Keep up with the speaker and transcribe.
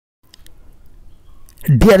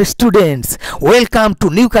Dear students, welcome to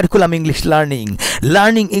new curriculum English learning.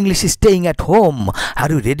 Learning English is staying at home. Are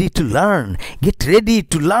you ready to learn? Get ready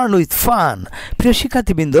to learn with fun. প্রিয়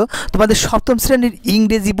শিক্ষার্থীবৃন্দ, তোমাদের সপ্তম শ্রেণীর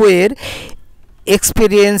ইংরেজি বইয়ের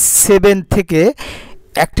experience 7 থেকে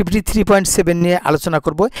activity 3.7 নিয়ে আলোচনা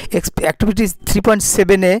করব। অ্যাক্টিভিটি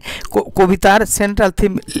 3.7-এ কবিতার সেন্ট্রাল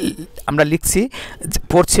থিম আমরা লিখছি,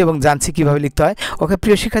 পড়ছি এবং জানছি কীভাবে লিখতে হয়। ওকে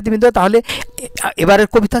প্রিয় শিক্ষার্থীবৃন্দ, তাহলে এবারের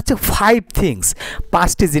কবিতা হচ্ছে 5 থিংস,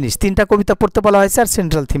 5টি জিনিস। 3টা কবিতা পড়তে বলা হয়েছে আর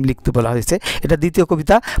সেন্ট্রাল থিম লিখতে বলা হয়েছে। এটা দ্বিতীয়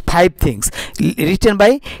কবিতা 5 things, written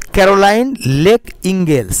by Caroline lake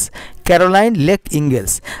ইঙ্গেলস। Caroline lake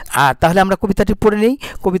ইঙ্গেলস। আর তাহলে আমরা কবিতাটি পড়ে নিই।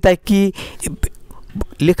 কবিতায় কি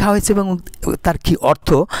লেখা হয়েছে এবং তার কি অর্থ,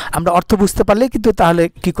 আমরা অর্থ বুঝতে পারলে কিন্তু তাহলে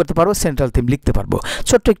কি করতে পারবো, সেন্ট্রাল থিম লিখতে পারবো।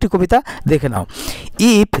 ছোট্ট একটি কবিতা দেখে নাও।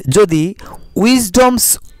 ইফ যদি উইজডমস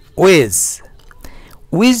ওয়েজ,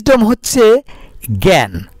 উইজডম হচ্ছে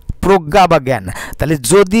জ্ঞান, প্রজ্ঞা বা জ্ঞান। তাহলে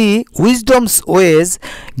যদি উইজডমস ওয়েজ,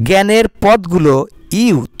 জ্ঞানের পথগুলো,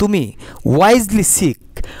 ইউ তুমি, ওয়াইজলি সিক,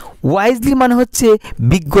 ওয়াইজলি মানে হচ্ছে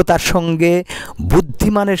বিজ্ঞতার সঙ্গে,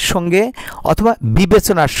 বুদ্ধিমানের সঙ্গে অথবা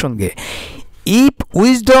বিবেচনার সঙ্গে। ইফ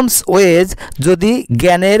উইজডমস ওয়েজ, যদি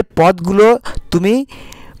জ্ঞানের পথগুলো তুমি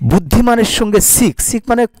বুদ্ধিমানের সঙ্গে সিক, সিক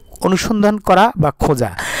মানে অনুসন্ধান করা বা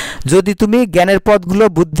খোঁজা, যদি তুমি জ্ঞানের পথগুলো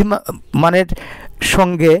বুদ্ধিমানের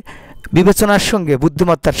সঙ্গে, বিবেচনার সঙ্গে,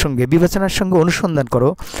 বুদ্ধিমত্তার সঙ্গে, বিবেচনার সঙ্গে অনুসন্ধান করো।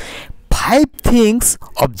 5 থিংস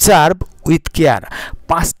অবজার্ভ উইথ কেয়ার,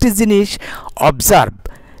 5টি জিনিস অবজার্ভ,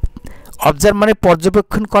 অবজার্ভ মানে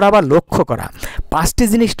পর্যবেক্ষণ করা বা লক্ষ্য করা। 5টি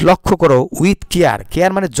জিনিস লক্ষ্য করো উইথ কেয়ার,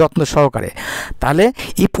 কেয়ার মানে যত্ন সহকারে। তাহলে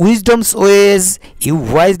if উইজডমস wedge you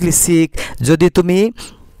wisely sick, যদি তুমি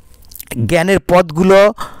জ্ঞানের পথগুলো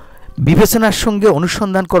বিবেচনার সঙ্গে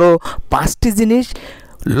অনুসন্ধান করো, 5টি জিনিস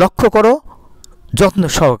লক্ষ্য করো যত্ন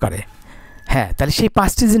সহকারে। হ্যাঁ, তাহলে সেই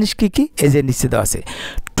 5টি জিনিস কী কী, এই যে নিচে দেওয়া আছে।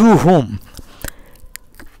 টু হুম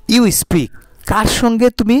ইউ স্পিক, কার সঙ্গে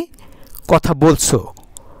তুমি কথা বলছো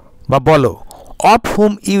বা বলো। Of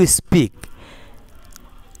hmm you speak,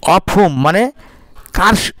 of হুম মানে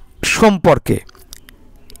কার সম্পর্কে,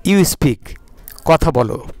 ইউ স্পিক কথা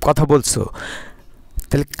বলো, কথা বলছো।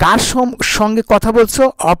 তাহলে কার সঙ্গে কথা বলছো,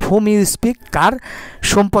 অফ হুম ইউ স্পিক, কার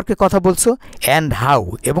সম্পর্কে কথা বলছো। অ্যান্ড হাউ,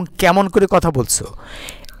 এবং কেমন করে কথা বলছো।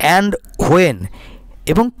 অ্যান্ড হোয়েন,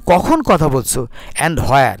 এবং কখন কথা বলছো। অ্যান্ড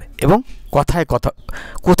হোয়ার, এবং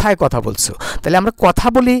কোথায় কথা বলছো। তাহলে আমরা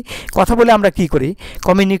কথা বলে আমরা কি করি,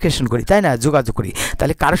 কমিউনিকেশন করি, তাই না, যোগাযোগ করি।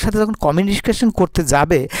 তাহলে কারোর সাথে যখন কমিউনিকেশন করতে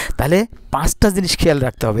যাবে, তাহলে 5টা জিনিস খেয়াল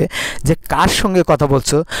রাখতে হবে যে কার সঙ্গে কথা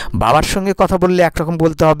বলছো। বাবার সঙ্গে কথা বললে একরকম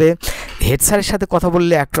বলতে হবে, হেড স্যারের সাথে কথা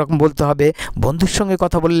বললে একরকম বলতে হবে, বন্ধুর সঙ্গে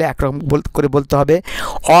কথা বললে একরকম করে বলতে হবে।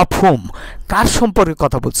 অফ হুম, কার সম্পর্কে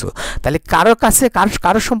কথা বলছো। তাহলে কারোর কাছে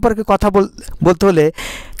কারোর সম্পর্কে কথা বলতে হলে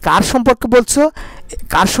কার সম্পর্কে বলছো,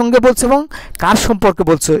 কার সঙ্গে বলছো এবং কার সম্পর্কে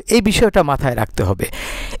বলছো, এই বিষয়টা মাথায় রাখতে হবে।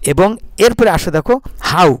 এবং এরপরে আসে দেখো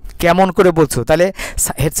হাউ, কেমন করে বলছো। তাহলে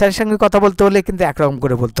হেড স্যারের সঙ্গে কথা বলতে হলে কিন্তু একরকম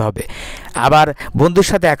করে বলতে হবে, আবার বন্ধুর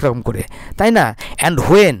সাথে একরকম করে, তাই না। অ্যান্ড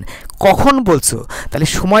হোয়েন, কখন বলছো, তাহলে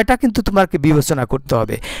সময়টা কিন্তু তোমাকে বিবেচনা করতে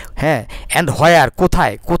হবে। হ্যাঁ, অ্যান্ড হোয়ার,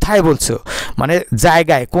 কোথায় বলছো, মানে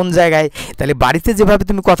জায়গায়, কোন জায়গায়। তাহলে বাড়িতে যেভাবে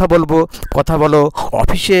তুমি কথা বলো,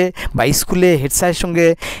 অফিসে বা স্কুলে হেড স্যারের সঙ্গে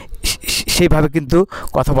সেইভাবে কিন্তু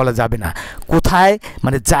কথা বলা যাবে না। কোথায়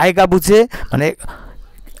মানে জায়গা বুঝে, মানে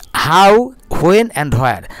হাউ, হোয়েন অ্যান্ড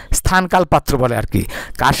হোয়ার, স্থান কাল পাত্র বলে আর কি।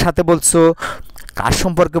 কার সাথে বলছো, কার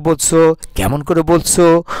সম্পর্কে বলছো, কেমন করে বলছো,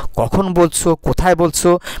 কখন বলছো, কোথায় বলছো,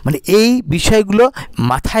 মানে এই বিষয়গুলো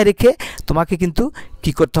মাথায় রেখে তোমাকে কিন্তু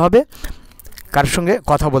কি করতে হবে, কার সঙ্গে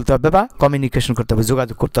কথা বলতে হবে বা কমিউনিকেশন করতে হবে,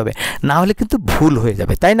 যোগাযোগ করতে হবে। না হলে কিন্তু ভুল হয়ে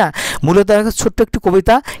যাবে, তাই না। মূলত একটা ছোট্ট একটু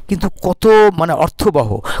কবিতা, কিন্তু কত মানে অর্থবহ,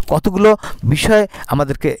 কতগুলো বিষয়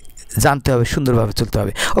আমাদেরকে জানতে হবে, সুন্দরভাবে চলতে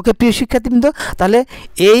হবে। ওকে প্রিয় শিক্ষার্থীবৃন্দ, তাহলে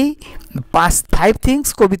এই 5 থিংস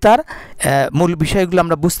কবিতার মূল বিষয়গুলো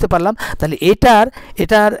আমরা বুঝতে পারলাম। তাহলে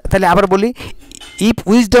এটার তাহলে আবার বলি, if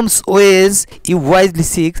উইজডমস wedge you wisely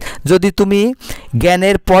sick, যদি তুমি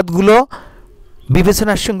জ্ঞানের পথগুলো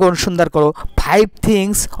বিবেচনার সঙ্গে অনুসন্ধান করো। 5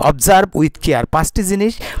 থিংস অবজার্ভ উইথ কেয়ার, 5টি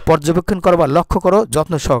জিনিস পর্যবেক্ষণ করো বা লক্ষ্য করো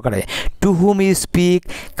যত্ন সহকারে। টু হুম ইউ স্পিক,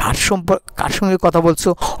 কার সঙ্গে কথা বলছো।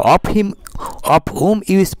 অফ হুম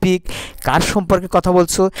ইউ স্পিক, কার সম্পর্কে কথা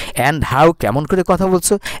বলছো। অ্যান্ড হাউ, কেমন করে কথা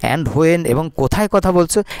বলছো। অ্যান্ড হোয়েন, এবং কোথায় কথা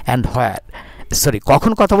বলছো। অ্যান্ড হোয়ার,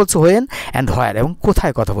 কখন কথা বলছো, হোয়েন অ্যান্ড হোয়ার, এবং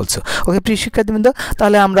কোথায় কথা বলছো। ওকে প্রিয় শিক্ষার্থীবৃন্দ,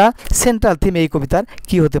 তাহলে আমরা সেন্ট্রাল থিম এই কবিতার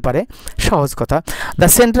কি হতে পারে, সহজ কথা। The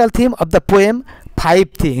central theme of the poem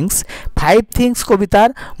 5 things কবিতার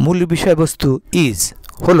মূল বিষয়বস্তু ইজ,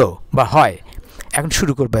 হলো বা হয়। এখন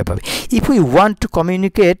শুরু করবো এভাবে। If we want to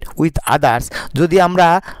communicate with others, যদি আমরা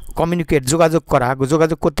কমিউনিকেট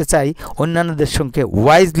যোগাযোগ করতে চাই অন্যান্যদের সঙ্গে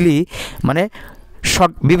ওয়াইজলি মানে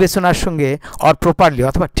বিবেচনার সঙ্গে অর প্রপারলি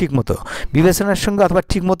অথবা ঠিকমতো, বিবেচনার সঙ্গে অথবা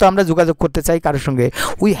ঠিকমতো আমরা যোগাযোগ করতে চাই কারোর সঙ্গে।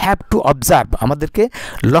 উই হ্যাভ টু অবজার্ভ, আমাদেরকে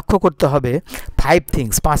লক্ষ্য করতে হবে 5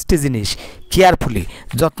 থিংস, 5টি জিনিস কেয়ারফুলি,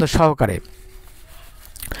 যত্ন সহকারে।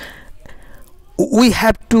 We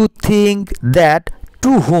have to think that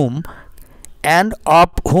two hmm and of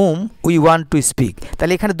hmm we want to speak.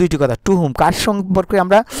 তাহলে এখানে দুইটি কথা, টু হুম কার সম্পর্কে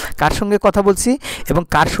আমরা কার সঙ্গে কথা বলছি এবং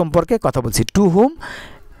কার সম্পর্কে কথা বলছি, টু হুম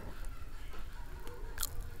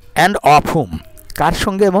অ্যান্ড অফ হুম কার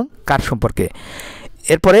সঙ্গে এবং কার সম্পর্কে।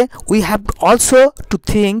 এরপরে we have also to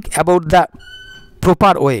think about the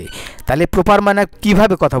proper way, তাহলে প্রপার মানে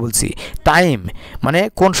কীভাবে কথা বলছি, টাইম মানে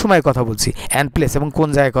কোন সময় কথা বলছি, অ্যান্ড প্লেস এবং কোন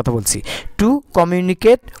জায়গায় কথা বলছি, to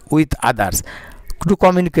communicate with others, to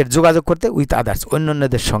communicate যোগাযোগ করতে উইথ আদার্স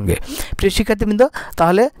অন্যান্যদের সঙ্গে। প্রিয় শিক্ষার্থীবৃন্দ,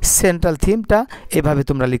 তাহলে সেন্ট্রাল থিমটা এভাবে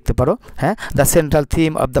তোমরা লিখতে পারো। হ্যাঁ, the central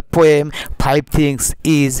theme of the poem 5 things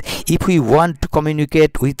is if we want to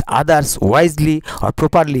communicate with others wisely or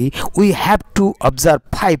properly we have to observe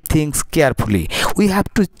 5 things carefully. We have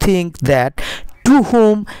to think that to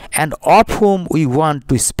whom and of whom we want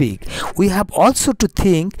to speak. We have also to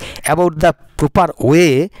think about the proper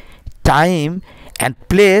way, time and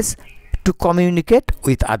place to communicate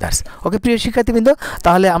with others. ওকে প্রিয় শিক্ষার্থীবৃন্দ,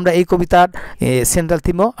 তাহলে আমরা এই কবিতার central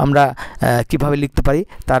থিমও আমরা কিভাবে লিখতে পারি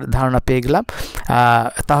তার ধারণা পেয়ে গেলাম।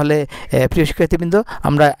 তাহলে প্রিয় শিক্ষার্থীবৃন্দ,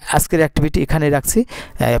 আমরা আজকের অ্যাক্টিভিটি এখানে রাখছি,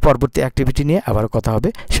 পরবর্তী অ্যাক্টিভিটি নিয়ে আবার কথা হবে।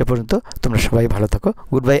 সে পর্যন্ত তোমরা সবাই ভালো থাকো।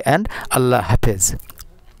 গুড বাই অ্যান্ড আল্লাহ হাফেজ।